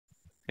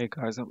Hey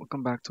guys, and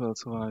welcome back to El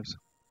Survives.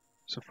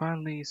 So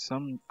finally,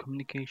 some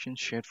communication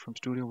shared from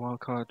Studio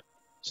Wildcard.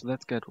 So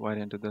let's get right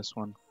into this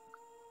one.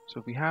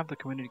 So we have the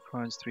Community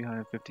Crunch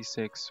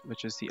 356,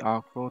 which is the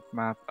Arc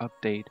Roadmap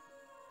update,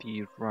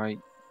 the right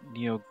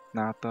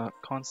Neognatha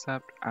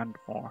concept, and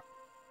more.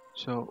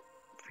 So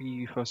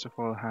we first of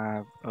all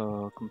have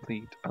a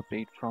complete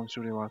update from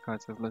Studio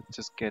Wildcard. So let's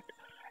just get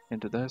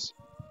into this.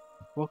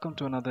 Welcome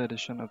to another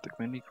edition of the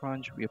Community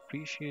Crunch. We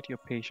appreciate your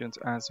patience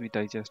as we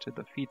digested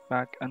the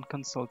feedback and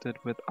consulted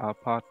with our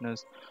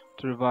partners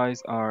to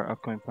revise our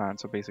upcoming plan.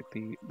 So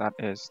basically, that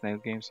is Snail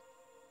Games.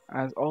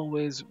 As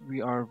always,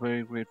 we are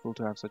very grateful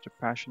to have such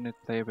a passionate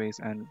player base,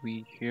 and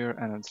we hear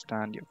and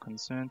understand your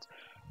concerns.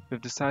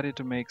 We've decided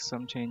to make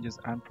some changes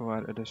and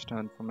provide additional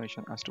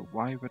information as to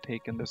why we're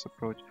taking this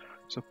approach.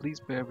 So please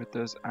bear with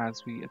us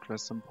as we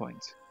address some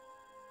points.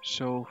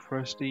 So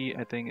firstly,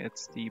 I think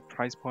it's the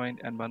price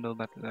point and bundle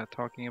that they're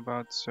talking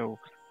about. So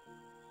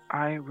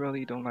I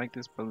really don't like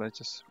this, but let's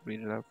just read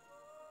it up.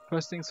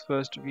 First things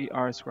first, we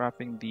are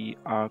scrapping the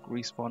ARC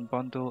Respawn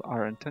bundle.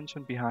 Our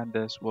intention behind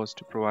this was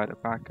to provide a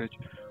package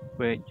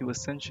where you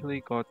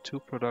essentially got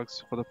two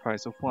products for the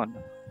price of one,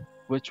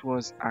 which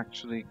was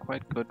actually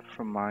quite good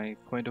from my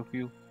point of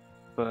view,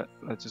 but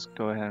let's just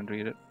go ahead and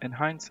read it. In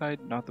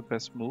hindsight, not the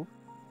best move.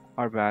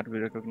 Our bad, we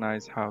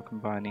recognize how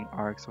combining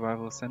ARC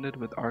Survival Ascended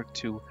with ARC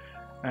 2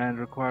 and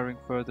requiring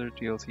further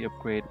DLC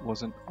upgrade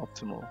wasn't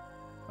optimal.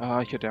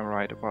 You're damn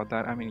right about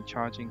that. I mean,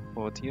 charging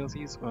for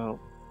DLCs, well,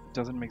 it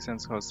doesn't make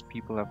sense because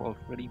people have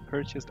already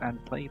purchased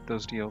and played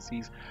those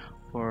DLCs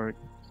for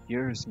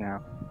years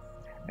now.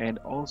 And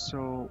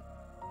also,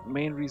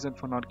 main reason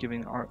for not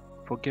giving Arc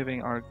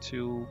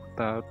 2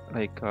 without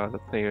the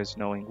players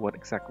knowing what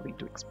exactly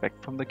to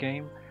expect from the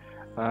game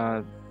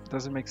uh,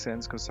 doesn't make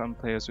sense because some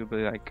players will be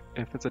like,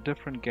 if it's a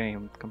different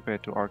game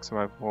compared to Ark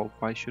Survival Evolved,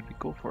 why should we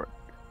go for it?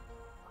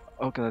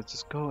 Okay, let's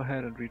just go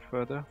ahead and read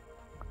further.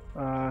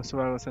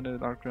 Survival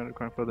Ascended Arc 2 and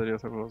requiring further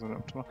DLC wasn't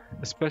optimal,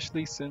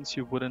 especially since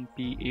you wouldn't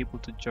be able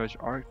to judge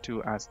Arc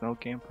 2 as no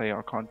gameplay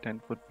or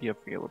content would be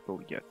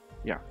available yet.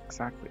 Yeah,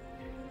 exactly.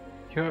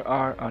 Here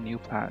are our new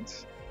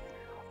plans.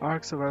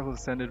 Ark Survival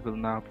Ascended will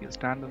now be a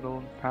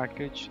standalone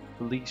package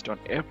released on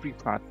every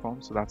platform,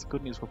 so that's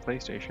good news for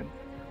PlayStation.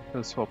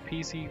 It's for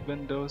PC,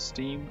 Windows,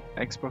 Steam,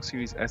 Xbox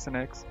Series S and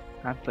X,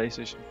 and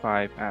PlayStation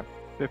 5 at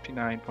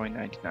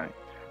 $59.99.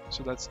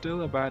 So that's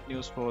still a bad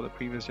news for the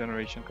previous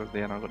generation because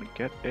they are not going to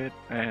get it,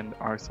 and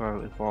Ark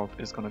Survival Evolved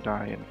is going to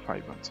die in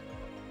 5 months.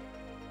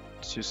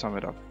 To sum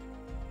it up,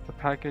 the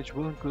package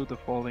will include the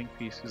following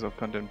pieces of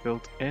content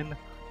built in,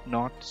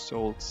 not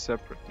sold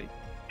separately,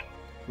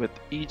 with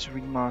each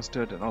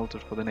remastered and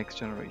altered for the next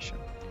generation.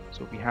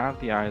 So we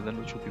have the island,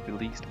 which will be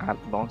released at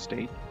launch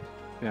date.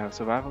 We have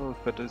Survival of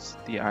the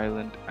Fittest, The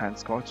Island, and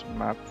Scorched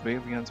Map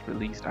variants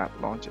released at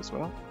launch as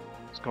well.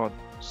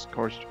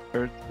 Scorched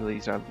Earth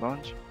released at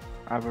launch.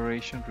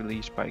 Aberration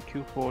released by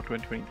Q4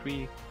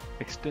 2023.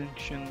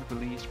 Extinction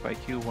released by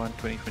Q1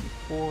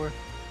 2024.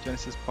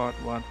 Genesis Part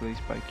 1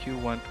 released by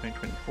Q1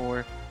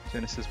 2024.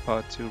 Genesis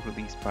Part 2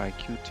 released by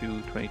Q2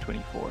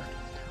 2024.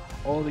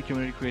 All the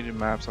community created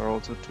maps are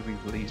also to be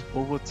released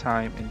over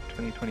time in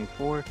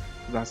 2024.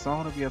 So that's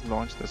not going to be at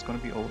launch, that's going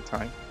to be over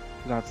time.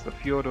 That's the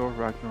Fjordor,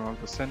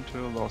 Ragnarok, the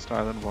Center, Lost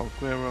Island,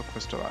 Valguera,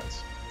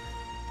 Crystallize.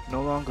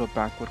 No longer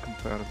backward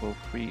compatible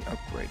free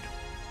upgrade.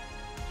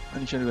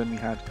 Initially, when we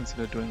had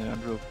considered doing an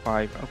Unreal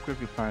 5 upgrade,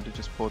 we planned to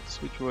just port the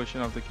Switch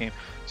version of the game.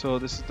 So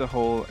this is the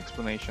whole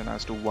explanation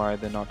as to why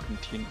they're not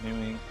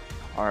continuing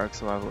Ark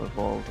Survival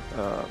Evolved.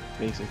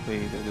 Basically,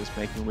 they're just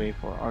making way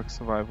for Ark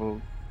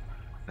Survival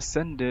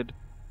Ascended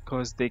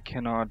because they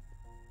cannot,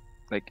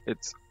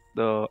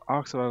 the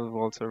Ark Survival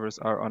Evolved servers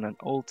are on an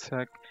old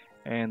tech,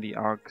 and the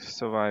Ark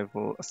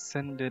Survival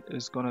Ascended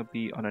is gonna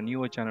be on a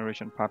newer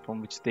generation platform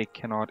which they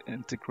cannot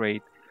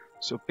integrate.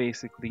 So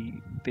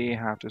basically, they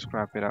have to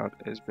scrap it out.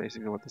 Is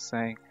basically what they're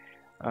saying.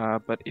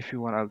 But if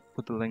you want, I'll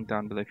put the link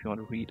down below if you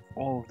want to read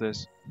all of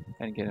this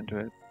and get into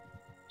it.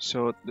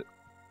 So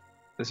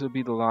this will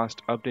be the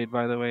last update,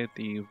 by the way,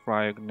 the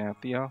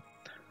Ryognathia,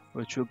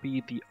 which will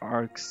be the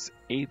Ark's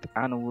 8th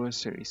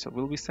anniversary. So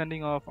we'll be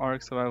sending off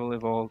Ark Survival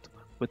Evolved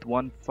with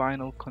one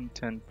final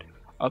content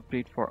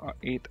update for our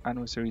 8th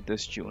anniversary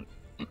this June.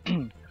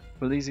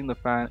 Releasing the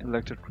fan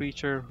elected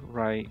creature,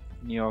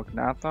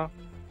 Neognatha.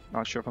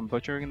 Not sure if I'm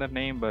butchering that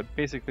name, but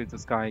basically it's a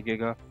Sky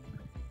Giga.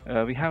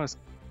 We have a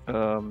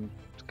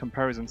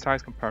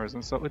size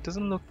comparison, so it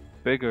doesn't look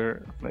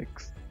bigger. I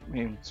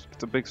mean, it's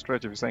a big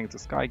stretch if you're saying it's a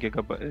Sky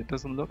Giga, but it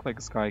doesn't look like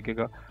a Sky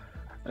Giga.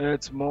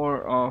 It's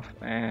more of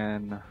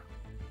an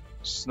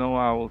Snow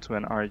Owl to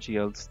an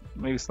RGL,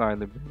 maybe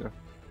slightly bigger.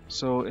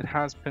 So it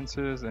has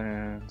pincers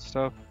and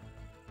stuff.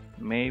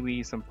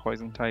 Maybe some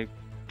poison type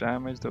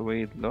damage the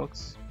way it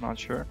looks, not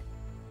sure.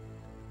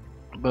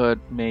 But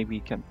maybe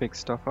can pick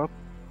stuff up.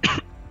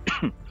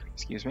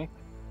 Excuse me.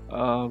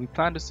 We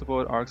plan to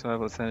support Ark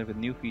Survival Ascended with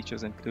new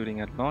features including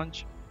at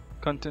launch,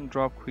 content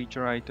drop,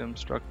 creature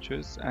items,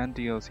 structures, and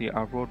DLC.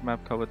 Our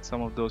roadmap covered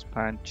some of those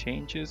planned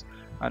changes,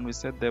 and we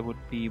said there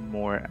would be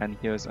more, and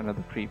here's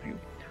another preview.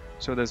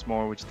 So there's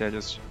more which they're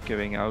just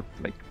giving out.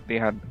 Like they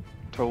had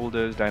told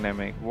us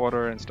dynamic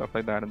water and stuff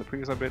like that in the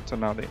previous update, so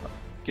now they are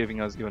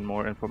giving us even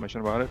more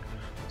information about it.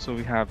 So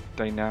we have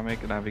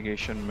dynamic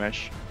navigation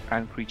mesh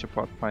and creature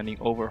path finding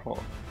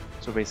overhaul.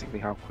 So basically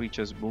how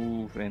creatures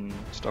move and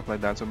stuff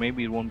like that. So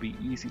maybe it won't be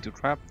easy to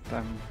trap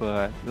them,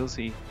 but we'll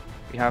see.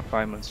 We have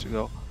 5 months to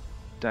go.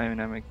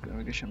 Dynamic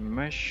navigation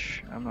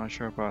mesh, I'm not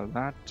sure about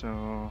that.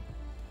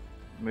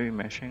 Maybe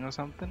meshing or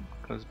something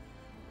because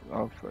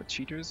of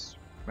cheaters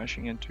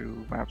meshing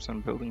into maps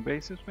and building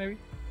bases maybe.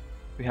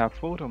 We have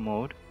photo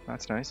mode,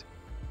 that's nice.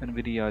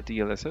 NVIDIA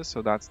DLSS,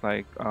 so that's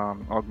like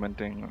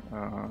augmenting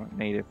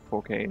native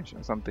 4K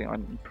or something,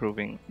 on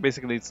improving.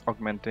 Basically, it's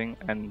augmenting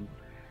and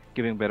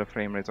giving better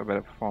frame rates or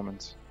better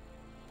performance.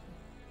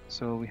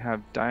 So we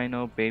have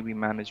Dino Baby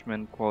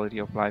Management Quality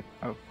of Life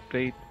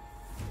update.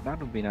 That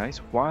would be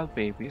nice. Wild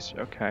babies,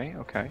 okay,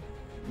 okay.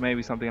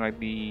 Maybe something like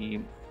the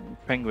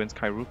penguins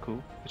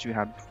Kairuku, which we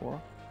had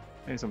before.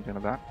 Maybe something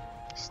like that.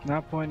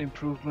 Snap point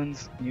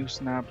improvements, new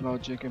snap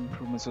logic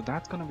improvements. So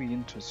that's going to be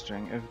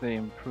interesting. If they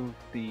improve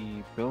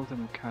the build and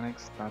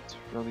mechanics, that's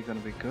really going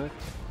to be good.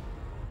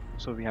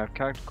 So we have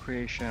character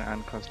creation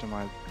and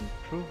customized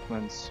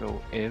improvements.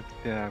 So if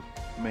they're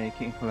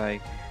making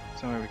like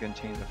somewhere we can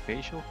change the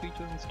facial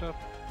features and stuff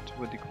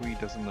to a degree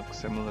it doesn't look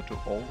similar to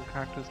all the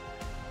characters,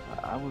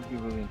 I would be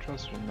really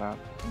interested in that.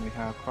 And we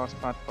have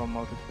cross-platform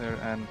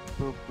multiplayer and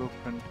full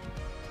blueprint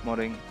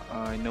modding.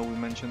 I know we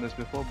mentioned this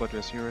before, but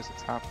we're serious.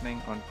 It's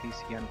happening on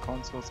PC and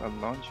consoles at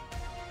launch,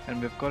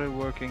 and we've got it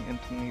working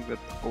internally with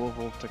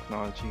overall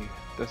technology.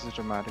 This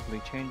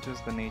dramatically changes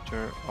the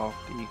nature of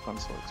the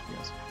console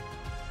experience.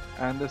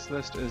 And this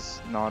list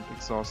is not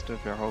exhaustive.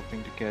 We're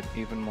hoping to get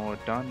even more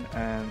done,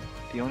 and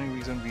the only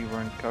reason we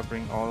weren't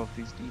covering all of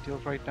these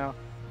details right now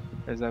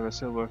is that we're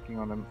still working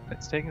on them.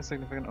 It's taking a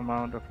significant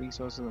amount of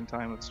resources and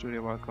time with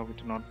Studio Wildcard. We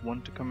do not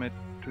want to commit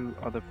to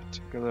other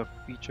particular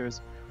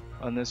features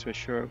unless we're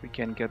sure we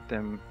can get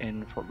them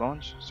in for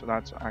launch. So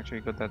that's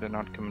actually good that they're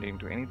not committing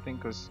to anything,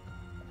 because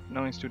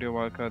knowing Studio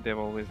Wildcard, they've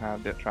always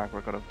had their track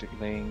record of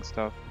delaying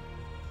stuff.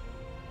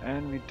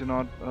 And we do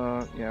not,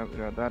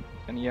 that.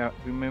 And yeah,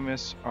 we may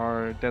miss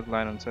our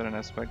deadline on certain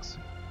aspects,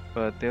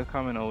 but they'll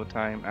come in over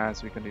time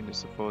as we continue to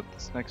support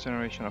this next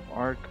generation of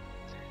Arc.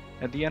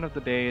 At the end of the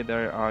day,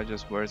 there are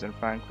just words and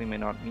frankly may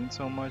not mean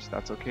so much.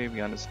 That's okay,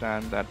 we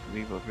understand that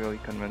we will really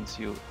convince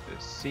you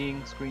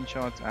seeing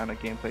screenshots and a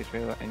gameplay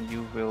trailer, and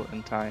you will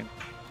in time.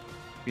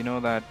 We know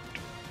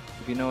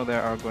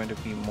there are going to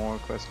be more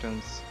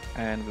questions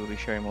and we'll be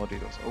sharing more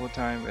details over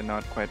time. We're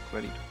not quite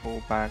ready to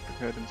pull back the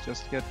curtains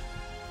just yet.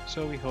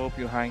 So we hope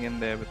you'll hang in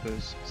there with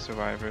us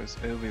survivors.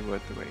 It'll be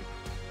worth the wait.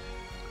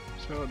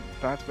 So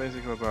that's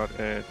basically about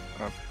it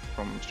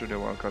from Studio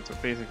Wildcard. So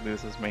basically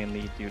this is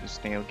mainly due to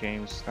Snail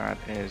Games. That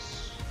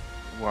is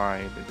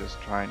why they're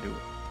just trying to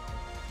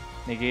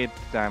negate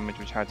the damage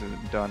which had been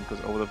done,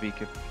 because over the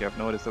week, if you have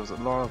noticed, there was a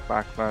lot of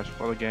backlash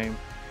for the game.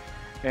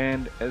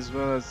 And as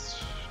well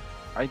as,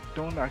 I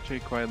don't actually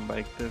quite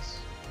like this.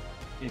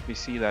 If we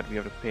see that we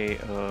have to pay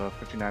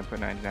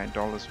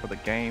 $59.99 for the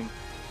game,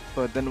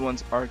 but then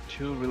once Arc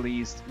 2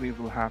 released, we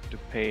will have to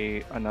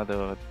pay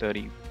another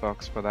 $30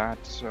 for that.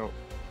 So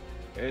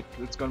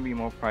it's gonna be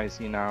more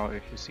pricey now.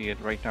 If you see it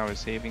right now, we're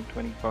saving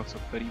 $20 or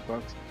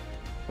 $30,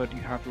 but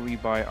you have to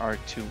rebuy Arc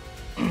 2.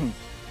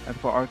 And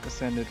for Arc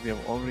Ascended, we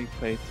have already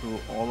played through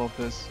all of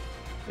this.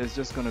 It's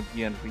just gonna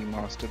be a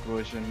remastered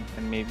version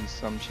and maybe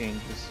some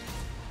changes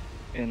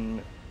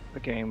in the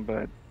game,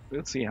 but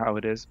we'll see how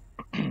it is.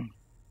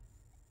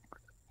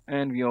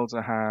 And we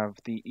also have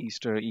the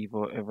Easter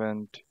Evo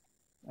event.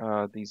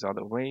 These are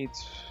the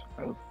weights.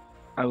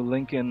 I will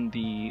link in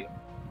the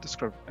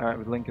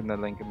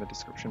link in the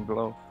description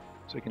below,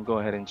 so you can go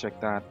ahead and check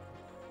that.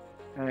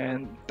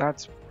 And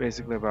that's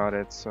basically about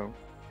it. So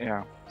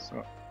yeah,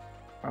 so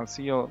I'll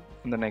see you all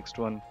in the next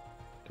one.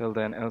 Till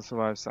then,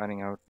 Elsevive signing out.